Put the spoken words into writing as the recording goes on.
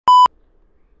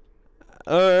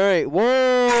Alright,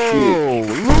 whoa!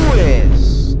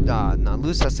 Lewis! No,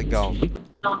 Lewis has to go.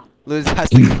 Lewis has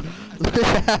to go.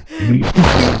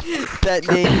 That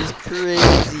name is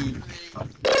crazy.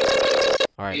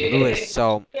 Alright, Lewis,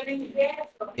 so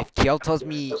if Kiel tells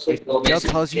you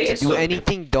to do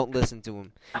anything, don't listen to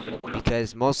him.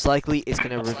 Because most likely it's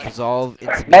gonna resolve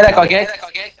into me Mira, dying.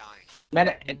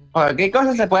 cualquier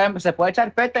cosa se puede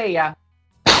echar pete y ya.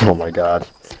 Oh my god.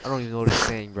 I don't even know what he's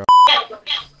saying, bro.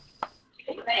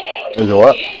 Is it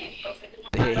what?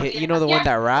 You know the one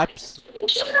that raps?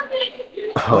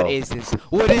 Oh. What is this?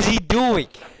 What is he doing?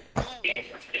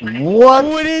 What?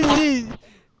 What is this?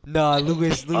 Nah,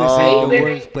 Lewis ain't no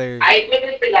worms player.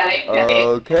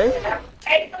 Okay.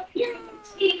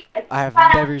 I have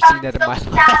never seen that in my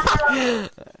life.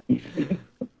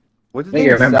 What's his Hey,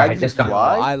 name? remember, I Sag just got-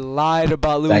 Fly? I lied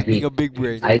about Lewis Exactly. being a big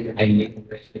brain. I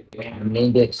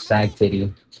named it Sag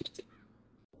City.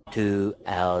 2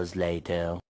 hours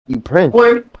later. You Prince.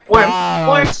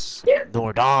 Yes!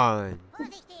 Nordon.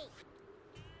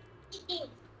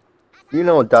 You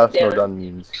know what Das Nordon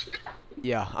means.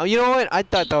 Yeah. You know what? I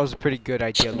thought that was a pretty good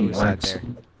idea Lewis had there.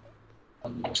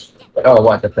 Oh,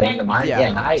 what, the thing? The mine? Yeah.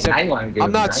 Yeah, I So, want to do I'm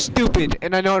it, not right? stupid,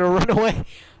 and I know how to run away.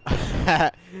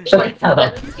 Shut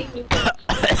up.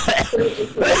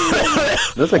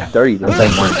 That's like 30. I'm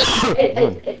playing Worms.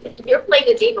 You're playing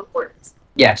a game of words.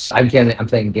 Yes, I'm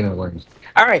playing Game of Worms.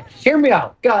 Alright, hear me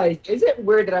out. Guys, is it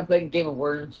weird that I'm playing Game of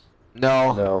Worms?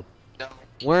 No. No.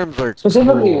 Worms are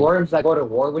Specifically cool. worms that go to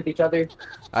war with each other?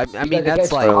 I mean, Because it that's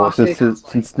gets like, Oh, since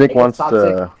Nick It's wants toxic.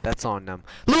 to that's on them.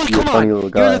 Lewis, be a come funny on! little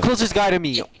You're guy. the closest guy to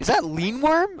me. Is that Lean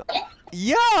Worm?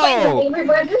 Yo! Angry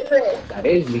Bird is this? That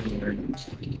is weird.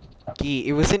 Gee,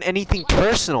 it wasn't anything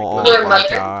personal. Oh Your my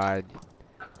mother. god.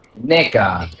 Nick,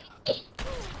 Nah.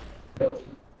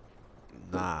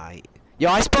 Yo,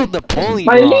 I spelled Napoleon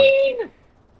wrong. Marlene!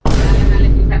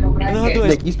 How do I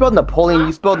Nick, you spelled Napoleon,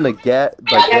 you spelled Baguette.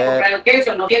 You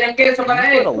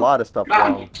spelled a lot of stuff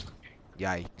wrong.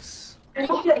 Yikes. Yeah. I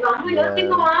hope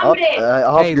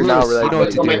Hey, you're now Lewis, you know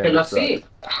what to realizing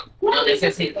do. this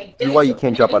is why you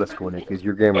can't drop out of school, Nick, because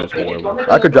your grammar is horrible.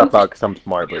 I could drop out because I'm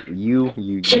smart, but you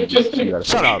gotta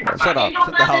Shut up. Shut up.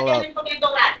 Shut the hell up.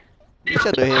 You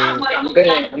shut the hell.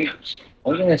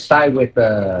 I'm gonna side with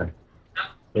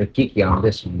Kiki on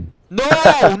this one. No!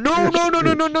 No! No! No!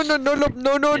 No! No! No! No! No!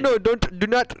 No! No! No! Don't! Do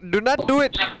not do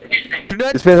it. Do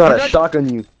not. This man's do got a not- shotgun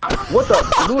you. What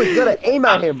the? Louis, you gotta aim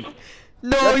at him.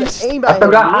 No! You have He's. to aim at him.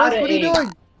 forgot how Louis, to what are you aim.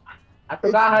 doing? I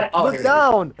forgot how to. Oh, Look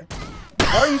down.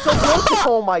 Why are you so close?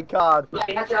 Oh my god.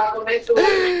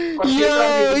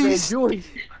 Yo! He's doing.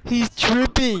 He's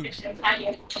tripping.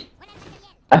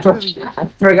 I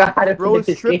forgot how to Bro play is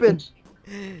this tripping. game.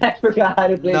 I forgot how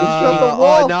to play No! this game. the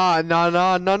Oh wall. no!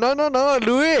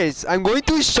 Luis, I'm going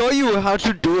to show you how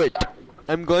to do it.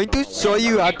 I'm going to show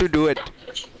you how to do it.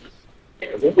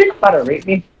 Is this about to rape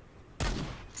me?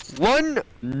 One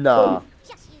Nah.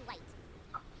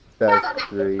 That's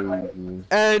crazy.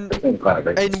 and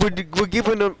we're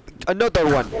given another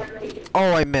one.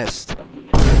 Oh, I missed.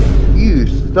 You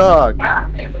suck.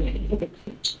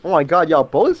 Oh my god, y'all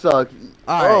both suck.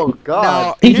 Alright. Oh god.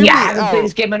 Now, hear me Yeah, I haven't played out.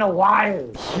 this game in a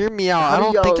while. Hear me out. I How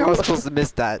don't do think I y'all- was supposed to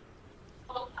miss that.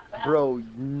 Bro,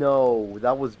 no,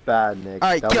 that was bad, Nick.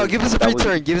 Alright, That Gil, was- give us a that free was-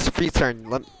 turn. Give us a free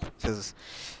turn. Cause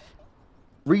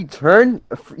Return?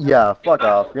 Yeah, fuck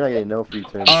off. You're not getting no free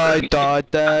turn. I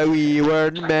thought that we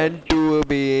weren't meant to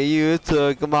be. You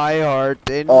took my heart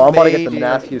and Oh, I'm about to get the made it-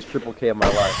 nastiest triple K of my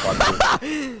life. Fuck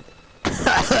this.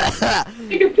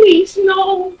 Please,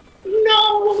 no.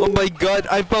 No. Oh my god,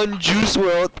 I found Juice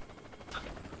World.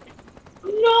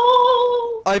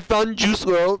 No. I found Juice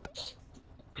World.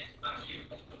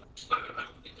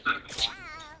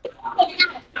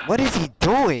 What is he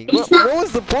doing? What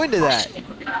was the point of that?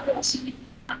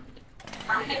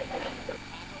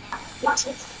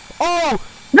 Oh!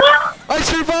 No. I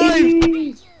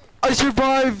survived! I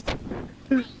survived!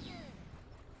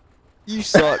 You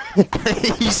suck.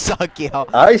 You suck, yo.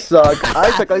 I suck.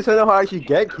 I suck. At least I know how I should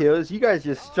get kills. You guys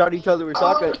just shot each other with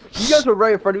shotgun. You guys were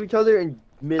right in front of each other and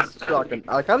missed shotgun.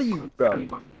 Like, how do you, bro?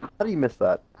 How do you miss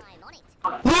that?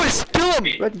 Lewis, kill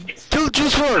him! What? Kill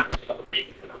Juice World!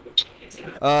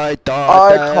 I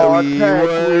thought that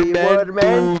we were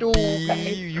meant to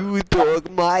be. You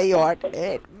took my heart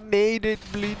and made it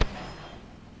bleed.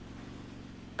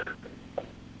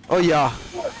 Oh yeah.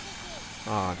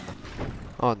 Oh no.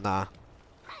 Oh nah.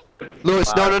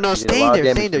 Lewis, no, You did a stay lot of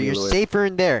there, damage stay to there. me, You're Lewis. safer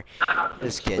in there.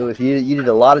 This kid. Lewis, you did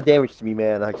a lot of damage to me,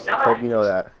 man. I just hope you know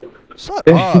that. Shut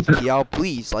up, Kiel,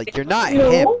 please. Like, you're not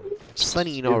him. Just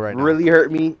letting you know It right now. really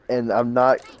hurt me, and I'm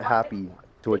not happy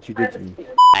to what you did to me.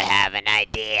 I have an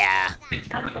idea.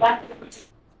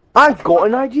 I've got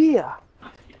an idea.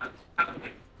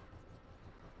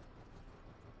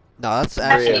 No, that's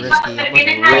actually risky. I'm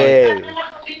gonna Ray.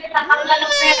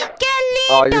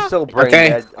 Oh, you're so brain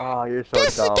dead. Oh, you're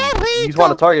so dumb. You just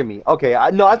want to target me. Okay,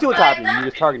 no, I see what's happening. You're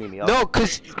just targeting me. Okay. No,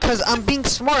 cause I'm being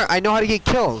smart. I know how to get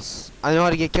kills.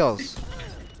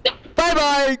 Bye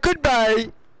bye.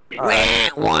 Goodbye.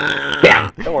 Right.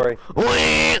 Don't worry.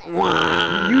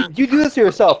 You do this to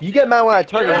yourself. You get mad when I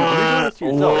target you. You do this to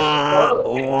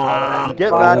yourself. You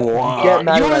get mad. You get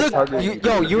mad when I target you.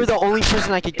 Yo, you were the only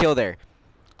person I could kill there.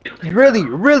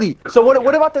 Really? So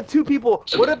what about the two people?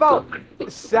 What about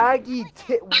Saggy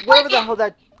whatever the hell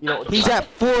that, you know? He's at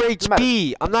 4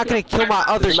 HP. I'm not gonna kill my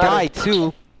other guy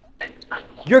too.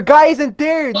 Your guy isn't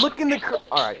there. Look in the.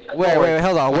 Alright. Wait,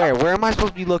 hold on. Where am I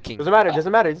supposed to be looking? Doesn't matter.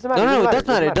 No, it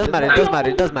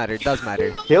does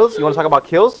matter. Kills? You want to talk about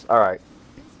kills? Alright.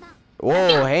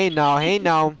 Whoa, hey now.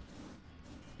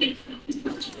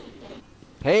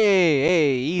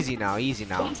 Hey, easy now.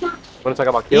 Want to talk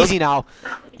about kills?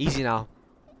 Easy now.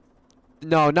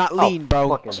 No, not lean, bro.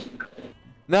 Fucking.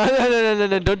 No,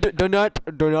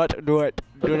 do not do it.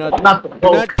 Do not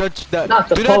touch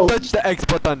the X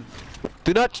button.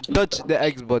 Do not touch the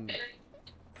X button.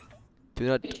 Do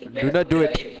not do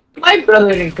it. My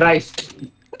brother in Christ.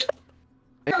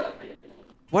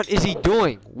 What is he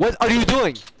doing? What are you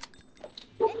doing?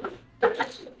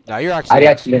 No, you're Ari actually.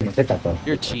 actually didn't that.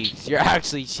 You're cheeks. You're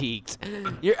actually cheeks.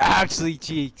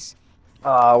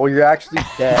 Well, you're actually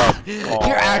dead.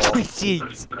 You're actually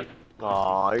cheeks.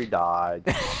 Aw, you died.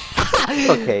 It's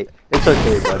okay,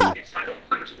 buddy.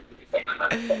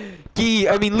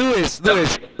 Lewis,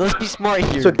 let's be smart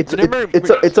here.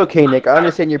 It's okay, Nick. I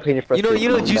understand your pain and frustration. You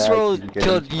know, Juice WRLD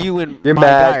killed you and you're my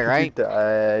mad, guy,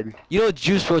 right? You know,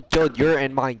 Juice WRLD killed your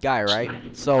and my guy, right?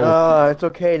 So. It's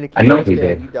okay, Nick. I know he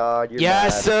did. He died. You're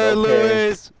Yes, mad. sir, It's okay.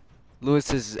 Lewis.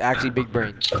 Lewis is actually big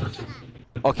brain.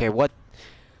 Okay, what?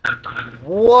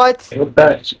 What? What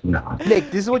the? Nah.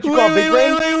 Nick, this is what you call big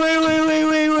brain?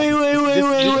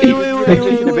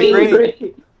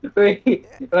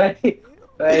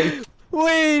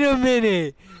 Wait a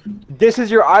minute. This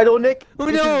is your idol, Nick?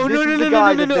 No.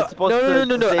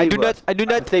 I do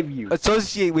not save you.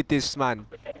 associate with this man.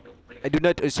 I do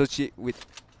not associate with.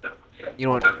 You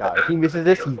know what? God, if he misses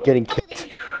this, he's getting kicked.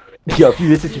 Yo, if he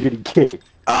misses, you're getting kicked.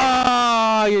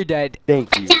 Ah, you're dead.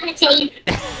 Thank you.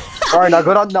 Alright, now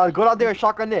go down there and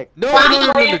shotgun Nick. No.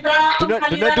 Do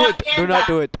not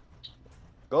do it.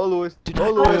 Go, Lewis. Do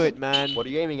Go, not do Lewis. it, man. What are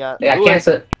you aiming at? I Lewis,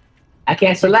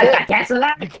 can't select.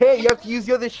 You can't. You have to use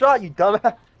the other shot, you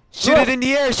dumbass. Shoot it in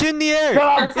the air. Shoot in the air.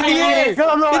 Go, In the air.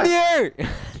 Go, In the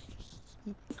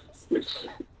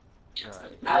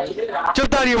air. Jump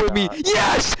down here with me.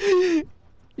 Yes.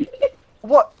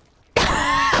 What?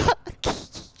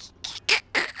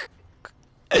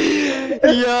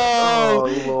 Yo.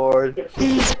 Oh, Lord.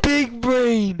 He's big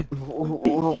brain.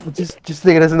 Just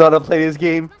think he doesn't know how to play this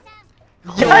game.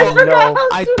 Yo, no.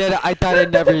 I thought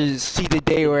I'd never see the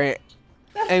day where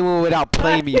anyone would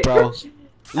outplay me, bro.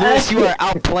 Lewis, you are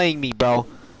outplaying me, bro.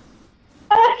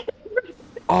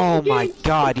 Oh my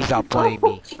God, he's outplaying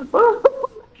me.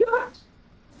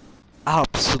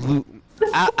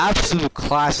 Absolute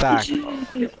class act.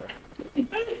 I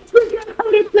forgot how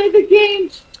to play the game.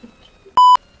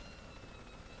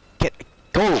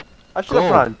 Go. I should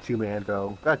have put on 2-man,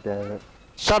 though. God damn it.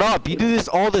 Shut up. You do this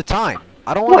all the time.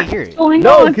 I don't want to hear it.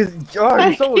 No, because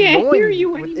you're so can't annoying. hear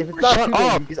you If it's not Shut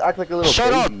 2-man, up. you just act like a little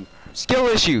Shut up. baby. Skill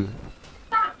issue.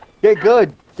 Get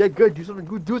good. Do something.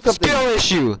 Do something. Skill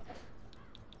issue.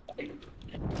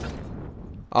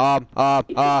 I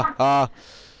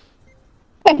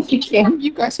can't hear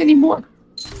you guys anymore.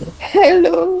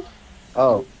 Hello.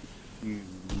 Oh. You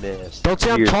missed. Don't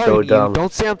say I'm You're so targeting you. dumb.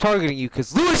 Don't say I'm targeting you,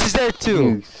 because Lewis is there too.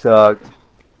 You sucked.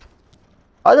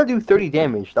 I don't do 30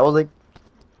 damage. That wasn't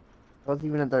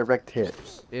even a direct hit.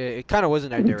 It kind of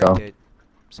wasn't that direct hit.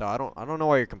 So I don't know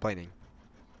why you're complaining.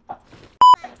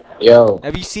 Yo,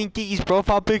 Have you seen Kiki's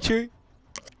profile picture?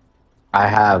 I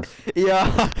have.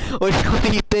 Yeah. What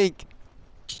do you think?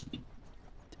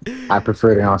 I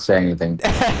prefer to not say anything.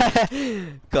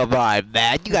 Come on,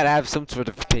 man. You gotta have some sort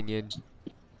of opinion.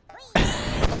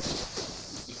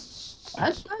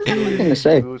 That's nothing to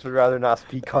say. Lewis would rather not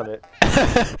speak on it.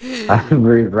 I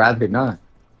would rather not.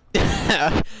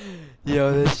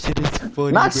 Yo, that shit is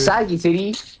funny. Not bro. saggy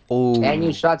titty. Oh. And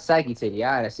you shot saggy titty.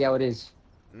 Alright, I see how it is.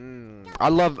 I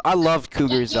love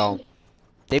cougars though.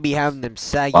 They be having them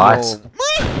saggy What? old.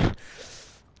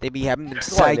 They be having them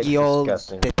Why, Nick, saggy old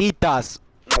disgusting. tetitas.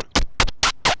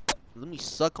 Let me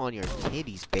suck on your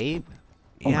titties, babe.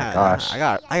 Oh my Yeah, gosh. I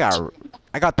got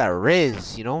I got that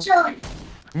Riz, you know?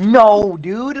 No,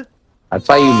 dude. That's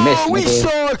why you missed, We nigga.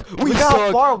 suck! We Look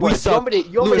how far suck! it We was. You suck! want me to-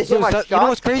 you want me to Lewis, hit my you know shot?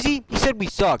 what's crazy? He said we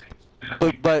sucked.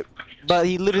 But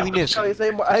he literally missed. I ain't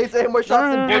saying more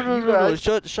shots than both of you guys.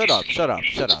 Shut up.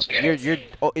 You're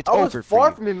it's I was over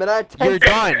far for from him, and I had you. You're 10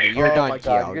 done. You're Oh done, my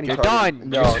God, Kiel. getting You're retarded. done.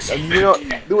 No, you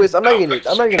know, Lewis, I'm not gonna keep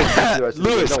the rest of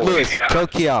this. Lewis, kill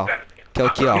Kiel. Kill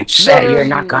Kiel. Said you're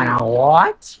not gonna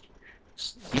what?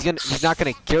 He's not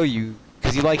gonna kill you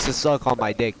because he likes to suck on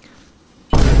my dick.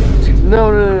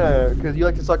 No, because you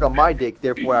like to suck on my dick,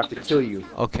 therefore I have to kill you.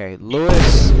 Okay,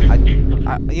 Lewis.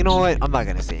 You know what? I'm not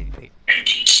gonna say anything.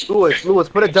 Lewis,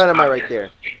 put a dynamite right there.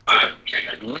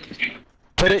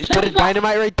 Put a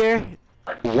dynamite right there.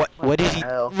 What did he?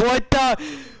 Hell. What the?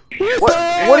 What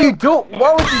are you doing?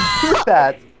 Why would you do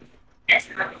that?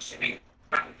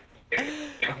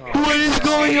 What is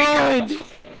going on?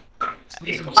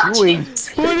 Doing?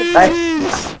 What is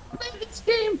this?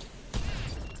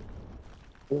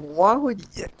 Why would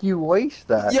you waste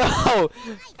that? Yo,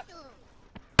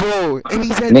 bro, and he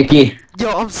said, Nikki, yo,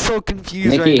 I'm so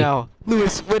confused right Nikki. now.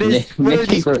 Lewis, what are Nikki,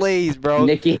 these plays, bro?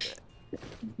 Nikki,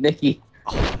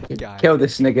 Oh my God. kill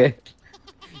this nigga.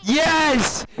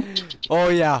 Yes! Oh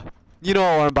yeah. You know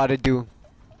what I'm about to do.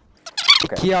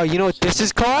 Okay. Kiel, you know what this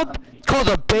is called? It's called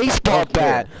a baseball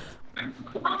bat.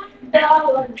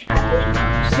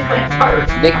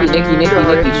 Nikki,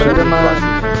 shoot him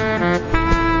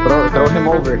throw him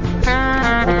over.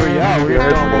 Yeah, we're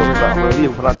I'm gonna leave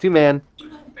him. Put on 2-man.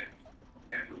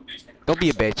 Don't be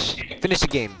a bitch. Finish the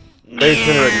game. There's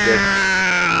been already, dude.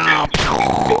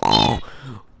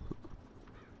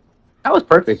 That was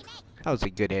perfect. That was a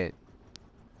good hit.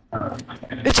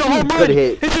 It's a home Good run!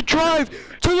 hit. It's a drive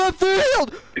to left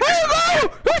field! Oh no!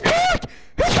 It's back!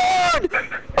 It's on!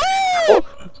 Oh!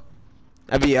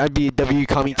 I'd be a W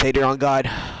commentator on God.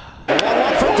 One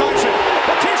for Dyson.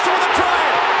 Batista with a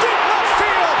drive. Deep left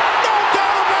field. No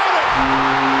doubt about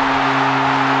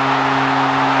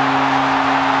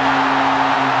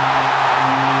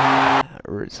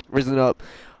it. Risen up.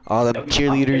 All them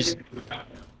cheerleaders.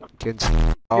 Kids.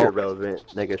 You're Oh. irrelevant,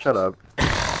 nigga. Shut up.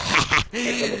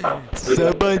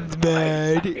 Someone's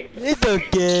mad. It's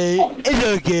okay. It's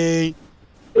okay.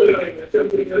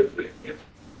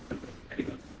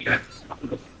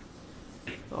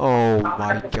 Oh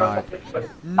my God.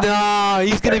 No,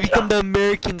 he's gonna become the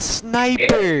American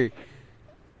Sniper.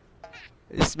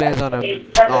 This man's on a.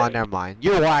 Oh, never mind.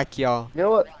 You're whack, y'all. You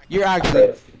know what? You're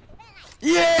actually.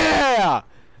 Yeah.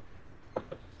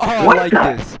 Oh, I like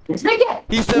this.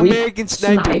 He's the American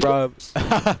Sniper, bro.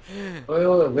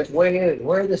 Wait,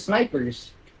 where are the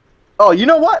snipers? Oh, you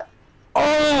know what?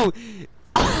 Oh.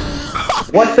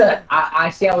 What's the? I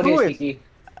see how it is, Louis. Kiki.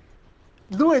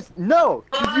 Lewis, no.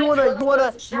 'Cause you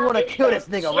wanna kill this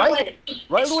nigga, right?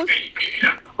 Right, Lewis?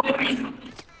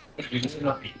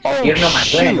 Oh, You don't know my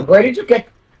plan. shoot. Where did you get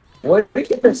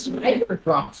the sniper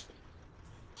from?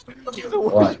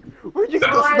 What? Where'd you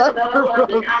get the sniper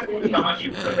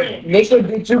from? Nico,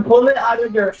 did you pull it out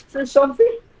of your or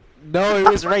something? No, it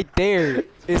was right there.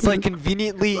 It's like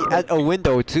conveniently at a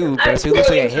window too, bro. So it looks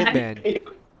like a hitman.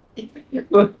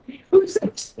 Who's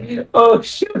this? Oh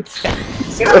shoot!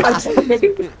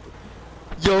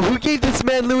 Yo, who gave this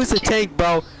man Lewis a tank,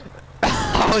 bro?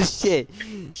 Oh shit.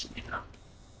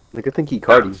 Nigga think he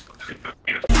Cardi.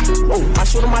 I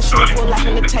shoot him, pull like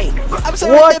in the tank. I'm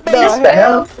sorry, What that the base.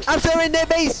 hell? I'm sorry, that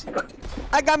base.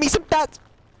 I got me some thoughts.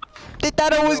 They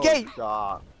thought I was gay.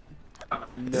 Stop.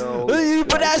 No.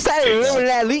 But I said, remember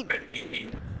that leak.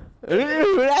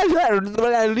 Remember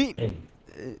that leak.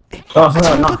 Oh, hold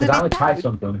on, no, because I would try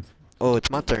something. Oh, it's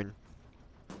my turn.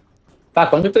 Pa,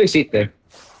 ¿cuándo tú hiciste?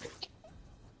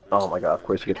 Oh my God, of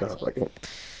course you get that like it.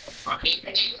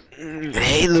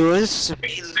 Hey, Lewis. Do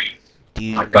Oh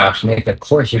you, my gosh, Nick, of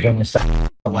course you're gonna stop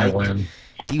my win.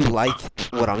 do you like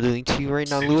what I'm doing to you right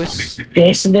now, Lewis?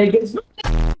 This nigga's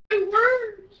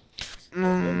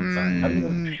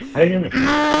Mm. I don't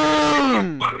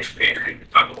know.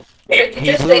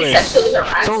 Hey, Lewis,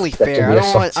 it's only fair.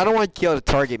 I don't want Kiel to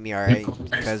target me, alright?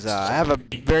 Because I have a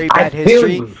very bad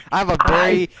history. I have a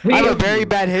very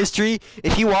bad history.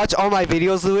 If you watch all my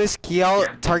videos, Lewis, Kiel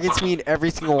targets me in every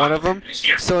single one of them.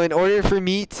 So in order for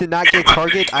me to not get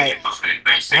targeted, I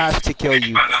have to kill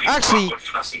you. Actually,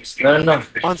 No. on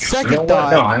You know second what?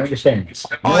 thought, No, I understand.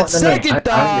 On second I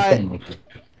thought, understand, Nicky.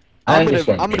 I I'm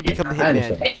understand. gonna become the I hitman.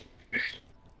 understand.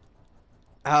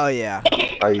 Oh yeah.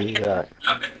 Are you that?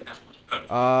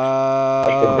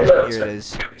 Here it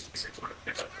is.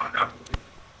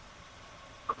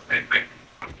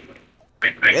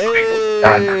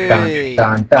 Hey,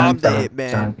 I'm the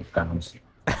hitman.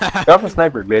 Go for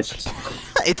sniper, bitch.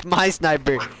 It's my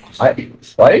sniper.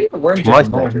 Why are worms My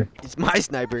in the sniper. It's my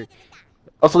sniper.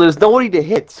 Also, there's nobody to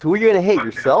hit. Who are you gonna hit?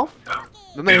 Yourself?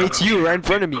 I'm gonna hit you right in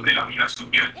front of me.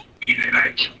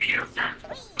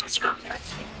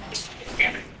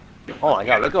 Oh my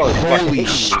god, look at all this fucking Holy hate.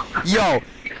 shit. Yo.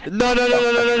 No, no, no,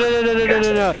 no, no, no, no, no, no, no,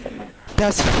 no, no.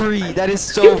 That's free. That is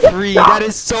so free. That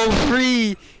is so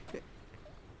free.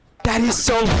 That is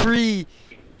so free.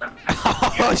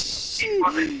 Oh, shit.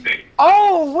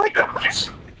 Oh, what the?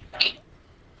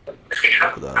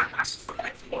 Hold on.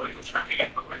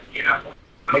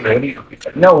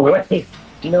 No way.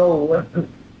 No way.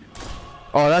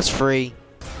 Oh, that's free.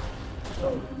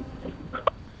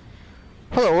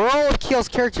 Hold on, where are all of Keel's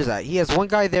characters at? He has one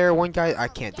guy there, one guy. I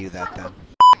can't do that then.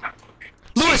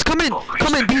 Lewis, come in!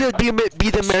 Come in! Be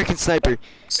the American sniper.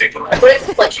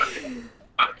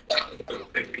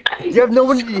 You have no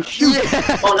one to shoot.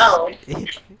 Yeah. Oh no.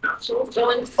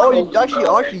 Oh, you,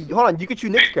 actually, hold on. You can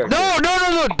shoot Nick's character. No, no, no,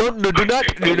 no! Don't, no, do not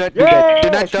do that. Yeah, Do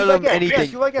not shoot tell like him that. anything. Yeah,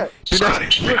 shoot like that. Do not.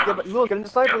 Look, get in the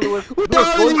sniper, Lewis. What the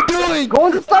hell are you doing? Go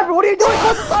in the sniper. What are you doing? Go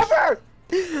in the sniper.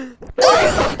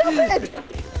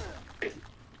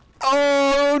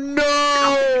 Oh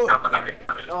no!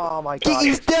 Oh my god.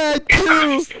 He's dead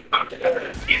too!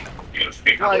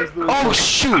 Why is Lewis? Oh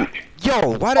shoot!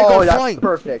 Yo, why'd I Oh, go that's flying?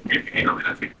 perfect.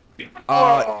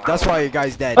 That's why your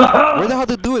guy's dead. Where the hell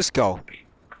did Lewis go?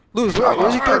 Lewis,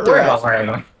 where's your character Don't worry about at? where I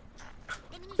went.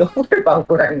 Don't worry about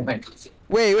where I went.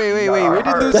 Wait, where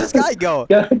did Lewis's guy go?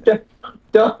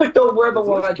 Don't worry about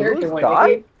where my character Lewis went.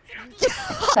 died?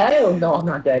 Hell no, I'm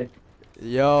not dead.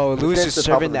 Yo, Lewis Get is to the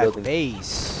top serving of the that building.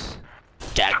 face.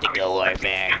 Tactical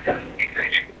warfare.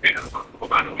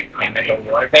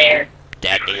 Warfare.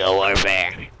 Tactical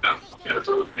warfare.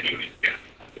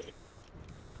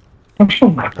 Oh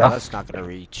my No, god. that's not gonna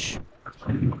reach.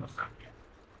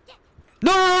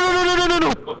 No!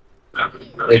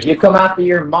 If you come after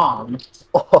your mom,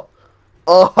 Oh.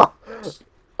 Oh.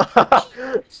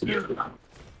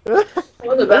 One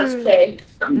of the best pay.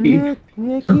 You're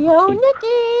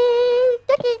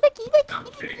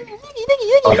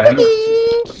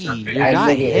I not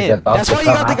think it is him. about That's to why you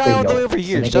got come the guy after all the way you. over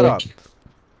here. Nigga. Shut up.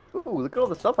 Ooh, look at all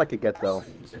the stuff I could get though.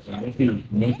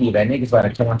 Nikki, that nigga's about to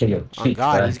come after your Oh cheeks,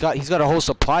 god, bruh. he's got a whole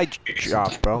supply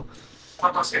drop, bro.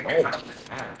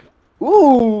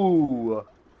 Ooh.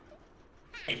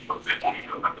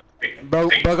 Bro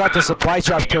got the supply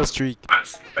drop kill streak.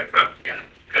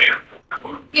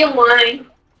 Get mine.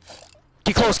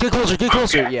 Get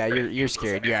closer. Yeah, you're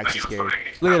scared. You're actually scared.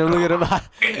 Look at him.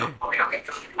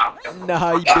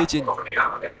 Nah, you bitching.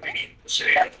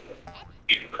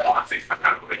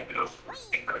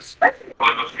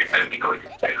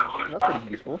 That's pretty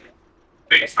useful.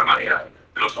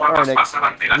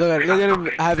 Look at him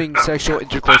having sexual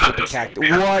intercourse with the cactus.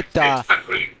 What the?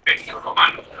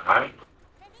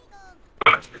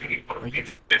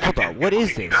 Hold on, what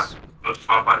is this?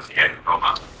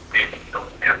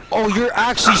 Oh, you're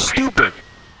actually stupid.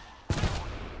 I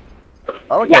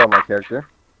don't care about my character.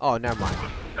 Oh, never mind.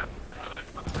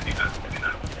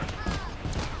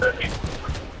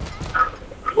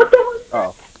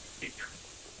 Oh.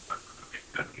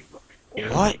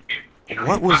 What?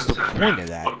 What was the point of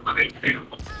that?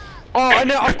 Oh,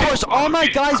 and of course, all my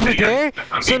guys were there,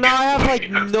 so now I have like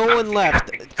no one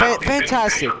left.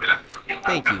 Fantastic.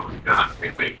 Thank you.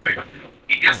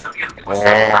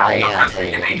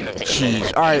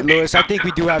 Jeez. Alright, Lewis, I think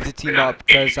we do have to team up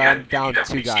because I'm down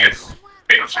 2 guys.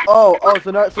 Oh,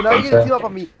 so now you're gonna team up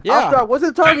on me. Yeah. After I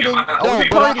wasn't targeting. No,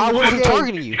 but I wasn't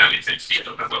targeting you.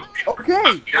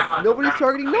 Okay. Nobody's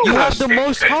targeting no You one. have the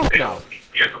most health now.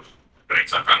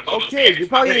 Okay, you're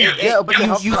probably gonna get a bunch of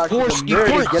health You packs forced, from you there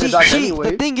to forced, get it see, back see,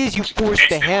 anyway. the thing is you forced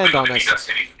the hand on us.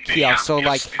 Yeah, so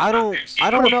like, I don't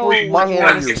know force my what you hand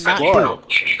want on your us to not blood.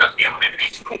 do.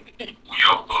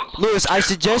 Lewis, I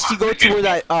suggest you go to where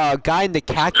that guy in the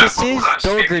cactus is,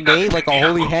 throw a grenade, like a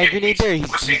holy hand grenade there,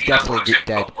 he's definitely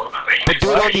dead. But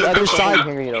do it on the other side, do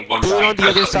it on the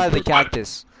other side of the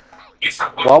cactus.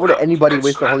 Why would anybody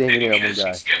waste a holy hand grenade on one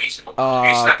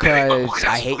guy? Cause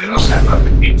I hate you.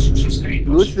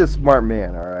 Lewis is a smart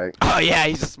man, alright? Oh yeah,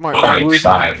 he's a smart man.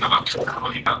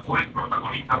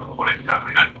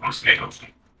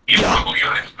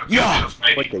 Yeah.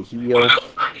 What the hell?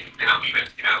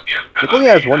 Nick only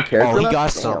has one character Oh, he left?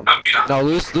 got some. No,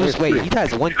 Lewis, wait, he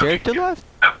has one character left?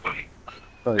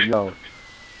 Oh, no.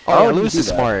 Oh How yeah, would you Lewis do is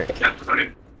that? smart.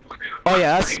 Oh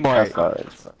yeah, that's smart. That's alright.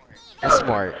 That's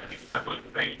smart.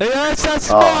 Hey, that's Oh,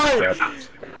 smart! crap.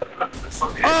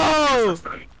 Oh!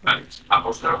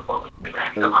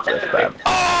 That's bad.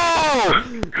 Oh!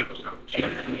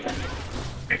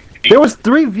 There was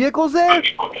 3 vehicles there?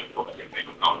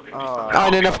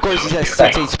 and then of course he has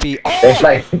 6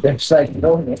 HP. There's like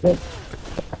no.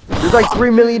 There's like 3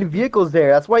 million vehicles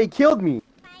there. That's why he killed me.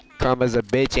 Karma's a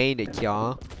bitch, ain't it,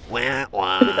 y'all?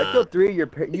 I killed 3 of your.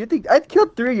 You think I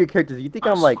killed 3 of your characters? You think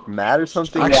I'm like mad or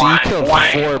something? Actually, you killed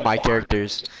 4 of my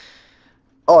characters.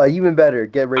 Oh, even better.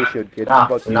 Get ratioed, kid.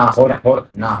 Hold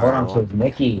on. So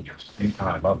Nikki.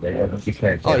 Above there.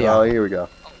 Oh, yeah. Oh, here we go.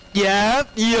 Yeah.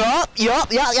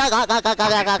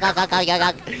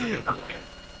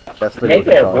 That's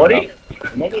literally what I'm talking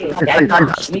about. Nikki is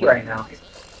got me right now.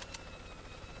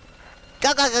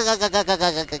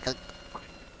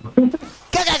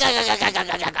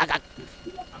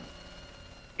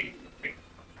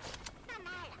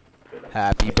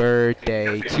 Happy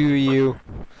birthday to you.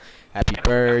 Happy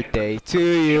birthday to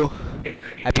you.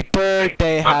 Happy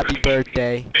birthday, happy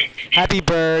birthday. Happy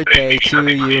birthday to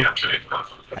you.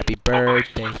 Happy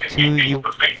birthday to you.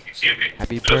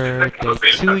 Happy birthday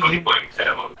to you.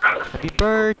 Happy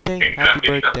birthday, happy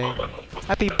birthday.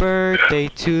 Happy birthday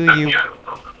to you.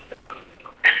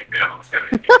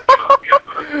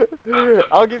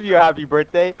 I'll give you a happy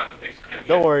birthday.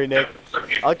 Don't worry, Nick.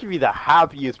 I'll give you the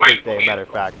happiest birthday, matter of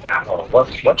fact. Oh, what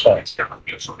the?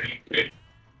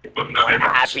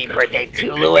 Happy birthday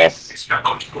to Lewis.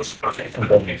 Oh,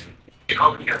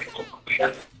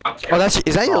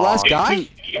 is that your last guy?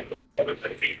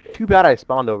 Too bad I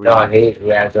spawned over No, here. he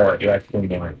has 2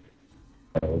 more.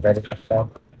 Ready for stuff?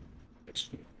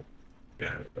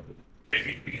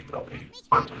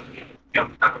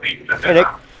 Hey, Nick.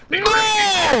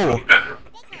 No!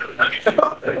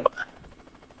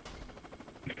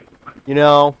 You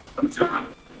know,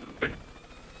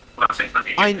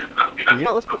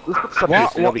 Let's put stuff here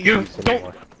so nobody can use it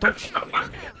anymore.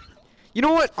 You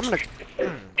know what? I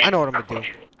know what I'm gonna do. What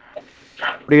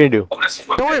are you gonna do?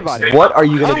 Don't worry about it. What are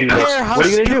you I gonna don't do? care how What are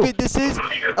you gonna stupid do? this is.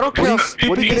 I don't care how What are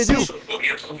stupid you this gonna is. do?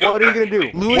 What are you gonna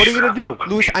do? Lewis, What are you gonna do?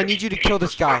 Lewis, I need you to kill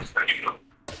this guy.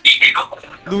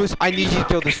 Lewis, I need you to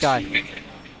kill this guy.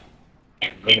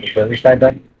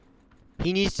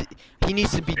 He needs to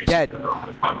be dead.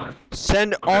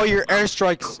 Send all your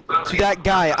airstrikes to that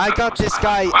guy. I got this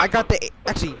guy. I got the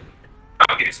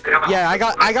I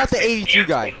got the 82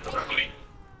 guy.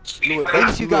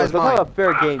 82 guys Let's mine. have a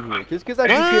fair game here. Just because I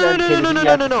No, can no, see no, that no, kid, no, you no,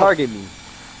 have no, to no. target me.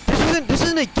 This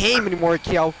isn't a game anymore,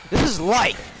 Kiel. This is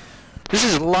life. This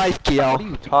is life, What are Kiel.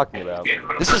 you talking about?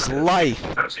 This is life.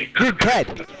 You're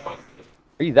dead.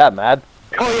 Are you that mad?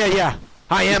 Oh yeah.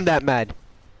 I am that mad.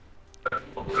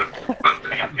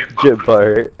 Jit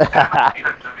butt.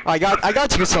 I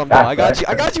got you some though. I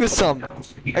got you some.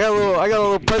 I got a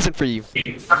little present for you.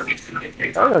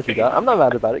 I don't know what you got. I'm not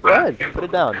mad about it. Go ahead, put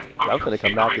it down. I'm gonna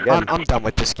come back again. I'm done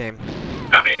with this game.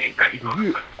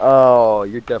 Oh,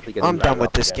 you're definitely gonna. I'm be done mad with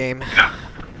about this again. game.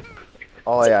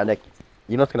 Oh yeah, Nick.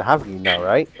 You know what's gonna happen to you now,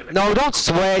 right? No, don't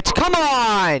switch. Come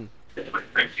on.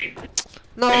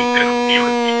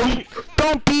 No.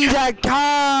 Don't be that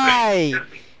guy.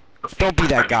 Don't be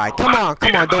that guy. Come on.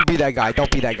 Don't be that guy. Don't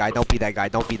be that guy. Don't be that guy.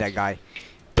 Don't be that guy.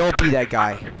 Don't be that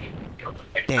guy.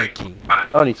 Thank you. I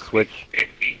don't need to switch.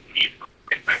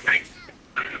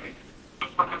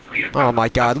 Oh my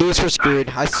God, Lewis, we're screwed.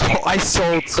 I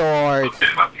sold so hard.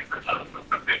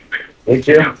 Did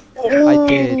you? I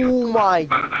did. Oh my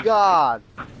God.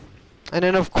 And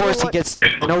then of course he gets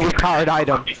an overpowered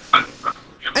item. And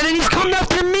then he's coming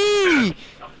after me!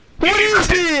 What is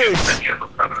this?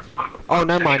 Oh,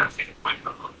 never mind.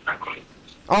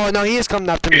 Oh no, he is coming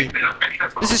after me.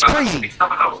 This is crazy.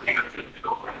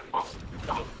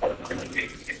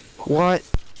 What?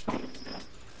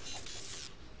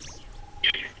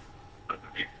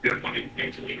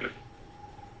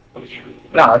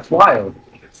 No, that's wild.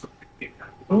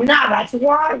 No, that's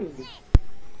wild.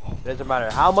 Doesn't matter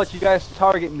how much you guys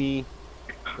target me,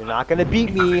 you're not gonna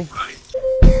beat me.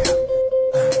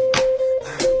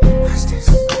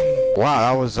 Wow,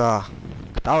 that was some.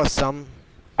 That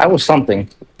was something.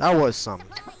 That was some.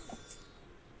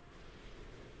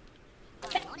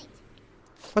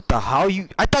 What the hell?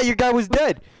 I thought your guy was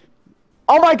dead.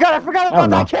 Oh my God, I forgot about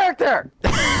know. that character.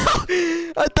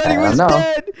 I thought he I was don't know.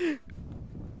 dead.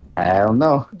 I don't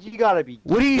know. You gotta be.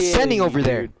 What are you kidding sending me, over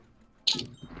there? dude.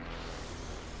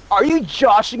 Are you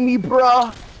joshing me,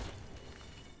 bruh?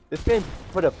 This game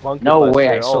put a bunker No buster. way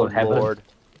I Oh sold heavily. Lord.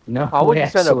 No, How would you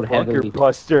send a sold bunker heavily.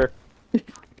 buster?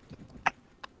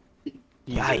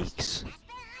 Yikes.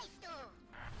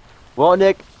 Well,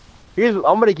 Nick, I'm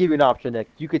gonna give you an option, Nick.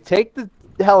 You could take the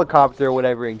helicopter or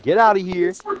whatever and get out of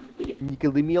here, and you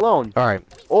could leave me alone. All right.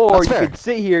 Or That's you fair. could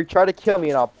sit here, try to kill me,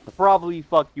 and I'll probably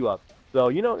fuck you up. So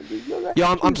you know.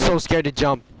 Yo, I'm so scared to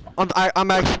jump.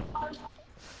 I'm actually.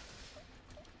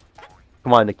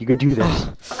 Come on, Nick, you can do this.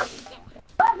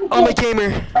 I'm a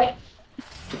gamer.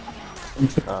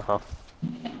 Uh-huh.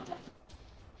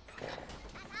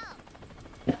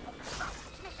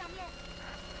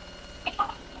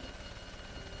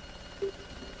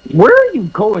 Where are you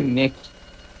going, Nick?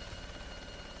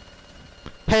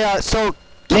 Hey, so Nick,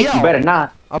 Keo, you better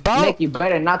not. about Nick, you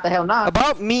better not the hell not.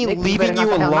 about me Nick, you leaving better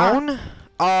you not the hell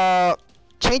alone.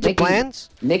 Change your Nicky, plans.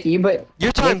 Nick, you better.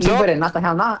 Your time's Nick, you up. better not the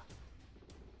hell not.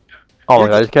 Oh my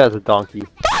god, this cat is a donkey.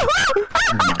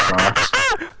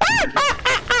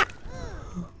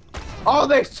 Oh,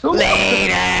 there's two.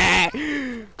 Later.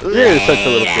 You're such a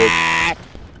little bitch.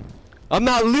 I'm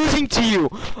not losing to you.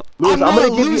 Lewis, I'm not gonna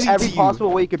give you losing every to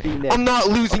possible way you could beat Nick. I'm not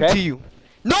losing Okay? to you.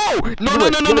 No! No!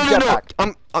 Lewis, No! give No! a No! No! No!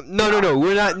 jetpack. No!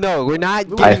 We're not. No, we're not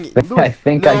I, getting. think I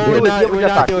think No, I do. we're not. you have a We're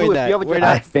not jetpack. doing Lewis, that. you have a We're jetpack.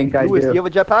 I not. think I Lewis, do do. you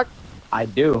have a jetpack? I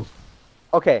do.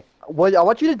 Okay. What I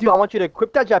want you to do, I want you to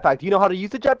equip that jetpack. Do you know how to use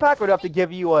the jetpack, or do I have to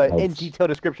give you a in detail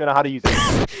description on how to use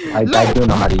it? I do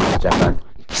know how to use the jetpack.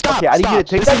 Stop! Okay, I need stop. you to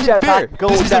take This that isn't fair. jetpack, go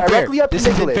This isn't directly fair. up to This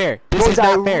isn't Nicholas. fair. This Go is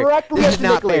not fair. directly This up is to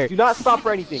not Nicholas. fair. Do not stop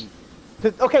for anything.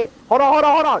 Okay, hold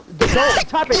on. Don't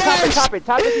tap it, Yes! tap it.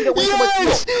 Tap it so you don't waste so much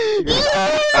Yes! fuel.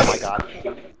 Yes! Oh my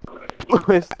god.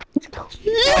 Lewis,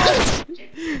 Yes!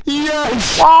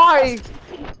 Yes! why?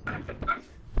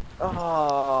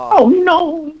 Oh. Oh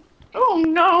no! Oh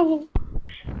no!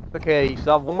 Okay, you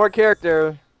still have one more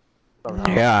character.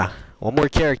 Yeah. One more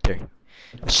character.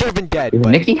 Should have been dead. Does But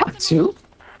Nicky Nicky have two?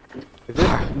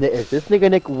 If this nigga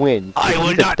Nick wins, I if will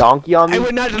he's a not- donkey on me, I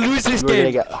would not lose this you're gonna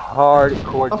game. get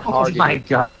hardcore Oh targeted. my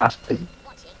gosh.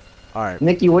 All right.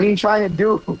 Nicky, what are you trying to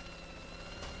do?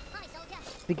 I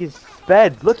think he's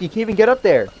sped. Look, he can't even get up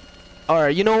there. All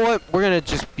right. You know what? We're gonna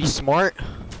just be smart.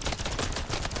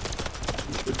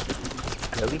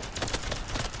 Really?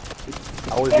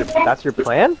 That's your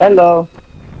plan? Hello.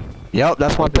 Yep.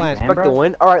 That's my plan. Expect to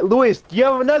win? Alright, Lewis, do you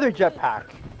have another jetpack?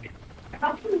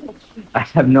 I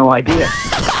have no idea.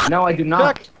 No, I do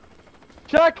not.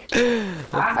 Check!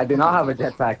 I do not have a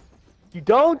jetpack. You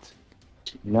don't?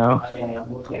 No.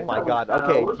 Oh my god,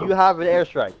 okay, do you have an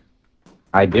airstrike?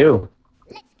 I do.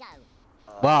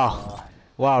 Wow.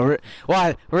 Wow.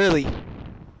 Wow. Really?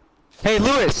 Hey,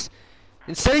 Lewis.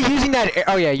 Instead of using that,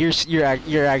 oh yeah, you're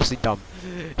actually dumb.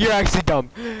 You're actually dumb.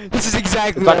 This is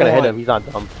exactly It's not what I gonna hit want. him, he's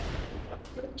not dumb.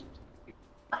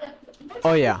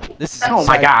 Oh yeah. This is. Oh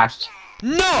my gosh.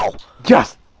 No.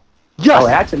 Yes! Yes! Oh,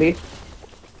 actually.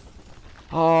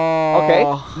 Oh. Okay,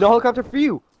 no helicopter for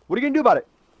you. What are you gonna do about it?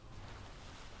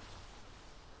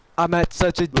 I'm at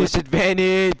such a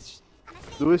disadvantage.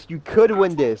 Lewis, you could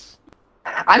win this.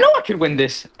 I know I could win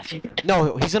this.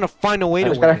 No, he's gonna find a way I to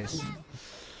just win gotta- this.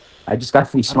 I just got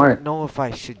to be I smart. don't know if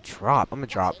I should drop. I'm gonna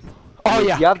drop. Oh Lewis,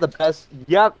 yeah. You have the best,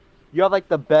 you have like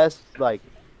the best, like,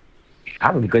 I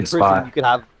have a good person spot. you could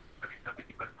have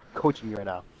coaching you right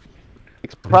now.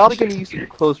 It's probably gonna use some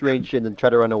close range shit and try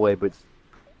to run away, but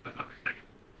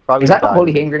probably Is that a gonna die.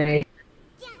 holy hand grenade?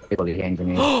 Holy hand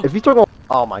grenade. If he's talking,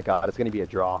 oh my god, it's gonna be a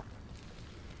draw.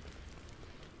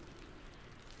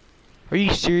 Are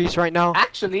you serious right now?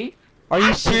 Actually, Are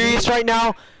you serious right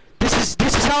now? This is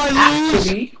how I lose.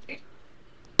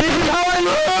 This is how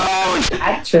I lose.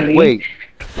 actually, Wait,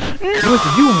 Lewis,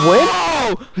 did you win?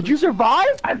 No. Did you survive?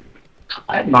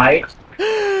 I might.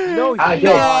 No, I you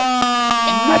did.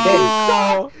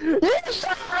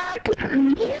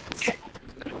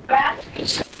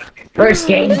 First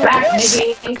game back,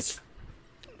 niggas.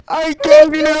 I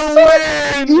gave you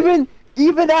the win.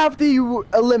 Even after you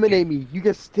eliminate me, you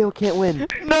just still can't win.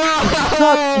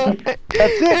 No. That's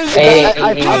it. Hey,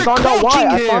 I found out why.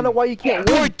 I found out why you can't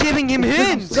You're win. giving him It's 'cause you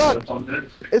hints. suck.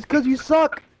 It's because you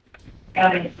suck. Hey,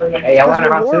 I Because want to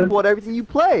you're round two. horrible at everything you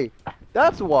play.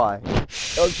 That's why. Hey,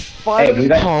 Finally. we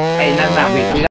got. Hey, no, we